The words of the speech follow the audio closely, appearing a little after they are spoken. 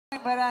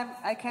But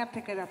I can't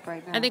pick it up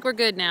right now. I think we're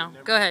good now.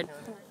 Go ahead.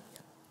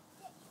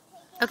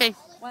 Okay.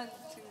 1,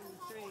 2,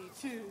 3,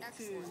 2,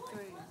 2,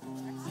 3.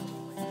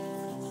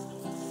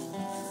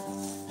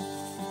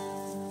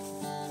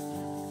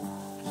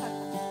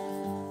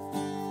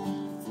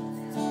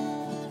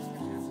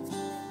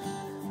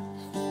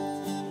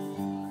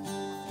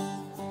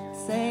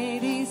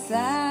 Sadie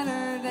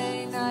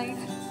Saturday Night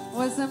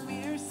was a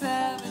mere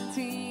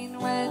 17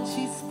 when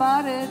she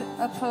spotted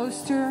a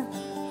poster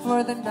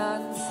for the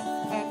nuns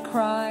and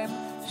crime.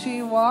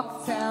 She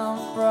walked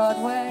down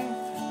Broadway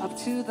up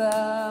to the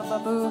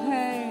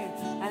Mabuhay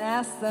and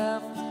asked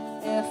them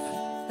if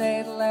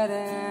they'd let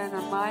in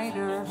a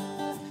minor.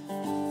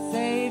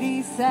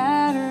 Sadie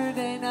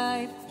Saturday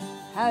Night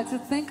had to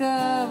think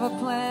of a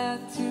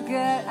plan to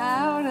get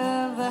out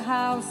of the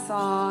house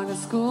on a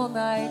school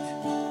night.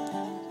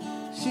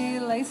 She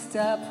laced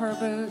up her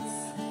boots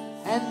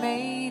and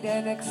made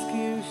an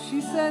excuse.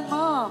 She said,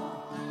 "Mom,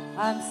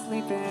 I'm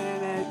sleeping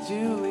at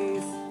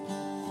Julie's."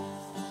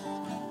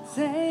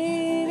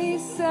 Sadie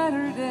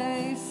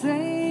Saturday,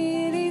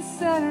 Sadie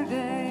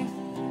Saturday,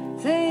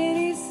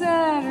 Sadie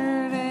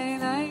Saturday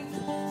Night.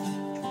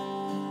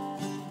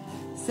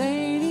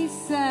 Sadie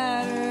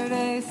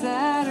Saturday,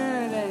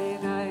 Saturday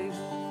Night.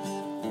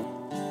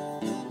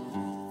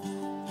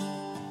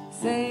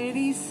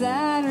 Sadie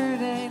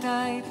Saturday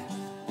Night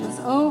was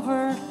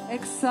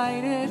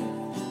overexcited.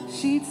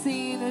 She'd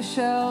seen a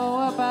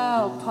show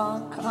about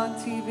punk on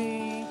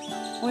TV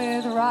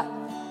with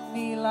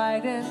Rodney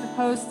Lydon,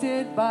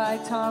 hosted by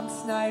Tom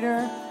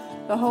Snyder.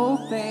 The whole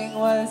thing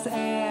was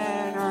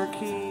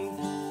anarchy.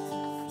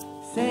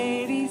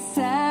 Sadie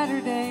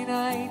Saturday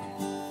Night,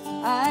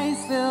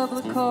 eyes filled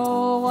with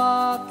coal,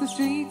 walked the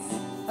streets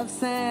of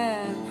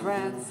San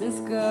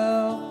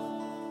Francisco.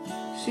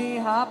 She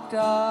hopped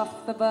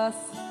off the bus,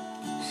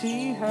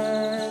 she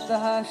heard the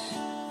hush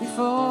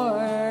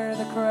before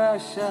the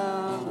crush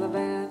of the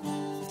band.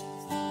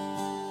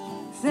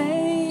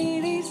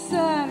 Sadie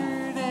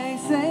Saturday,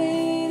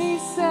 Sadie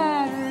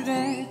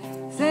Saturday,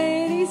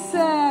 Sadie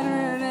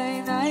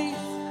Saturday Night.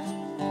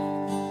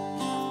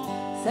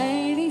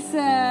 Sadie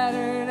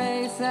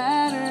Saturday,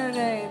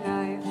 Saturday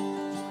Night.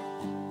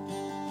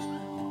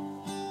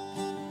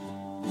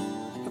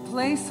 The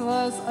place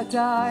was a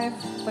dive,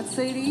 but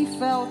Sadie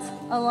felt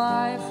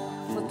alive,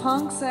 with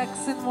punks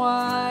X and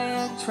Y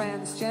and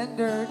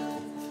transgendered.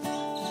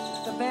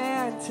 The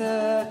band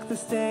took the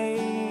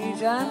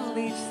stage,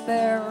 unleashed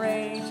their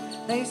rage.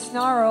 They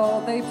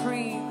snarled, they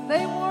preened,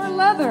 they wore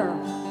leather.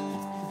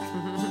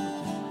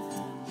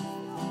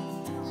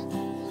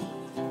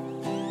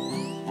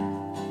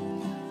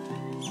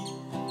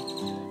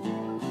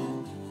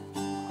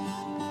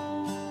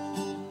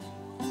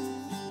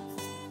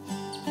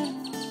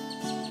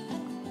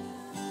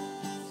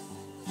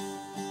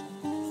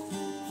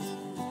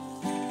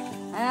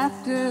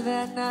 After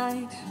that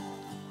night,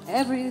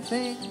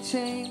 everything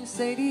changed.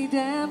 Sadie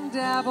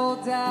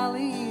dabbled,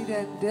 dallied,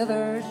 and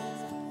dithered.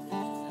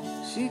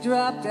 She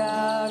dropped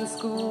out of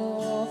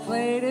school,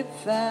 played it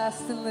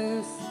fast and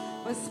loose,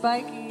 with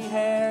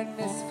spiky-haired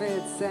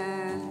misfits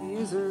and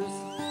users.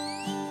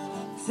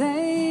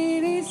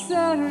 Sadie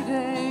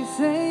Saturday,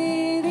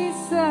 Sadie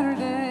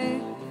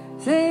Saturday,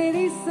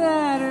 Sadie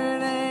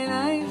Saturday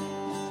Night.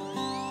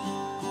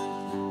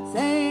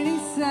 Sadie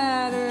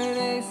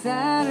Saturday,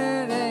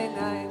 Saturday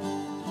Night.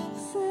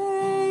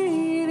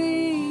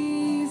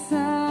 Sadie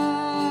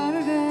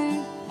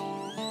Saturday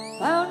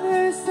found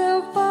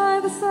herself by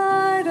the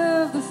side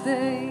of the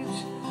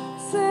stage.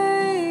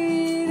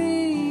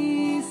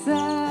 Sadie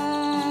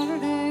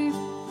Saturday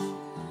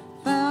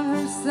found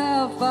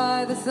herself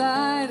by the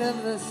side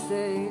of the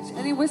stage.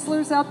 Any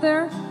whistlers out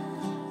there?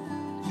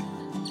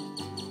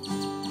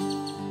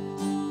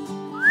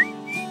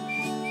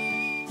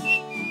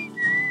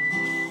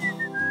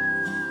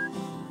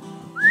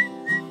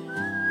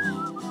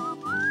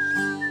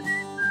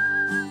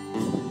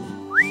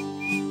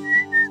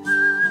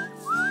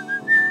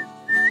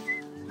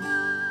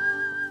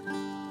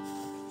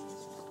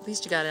 At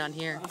least you got it on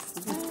here.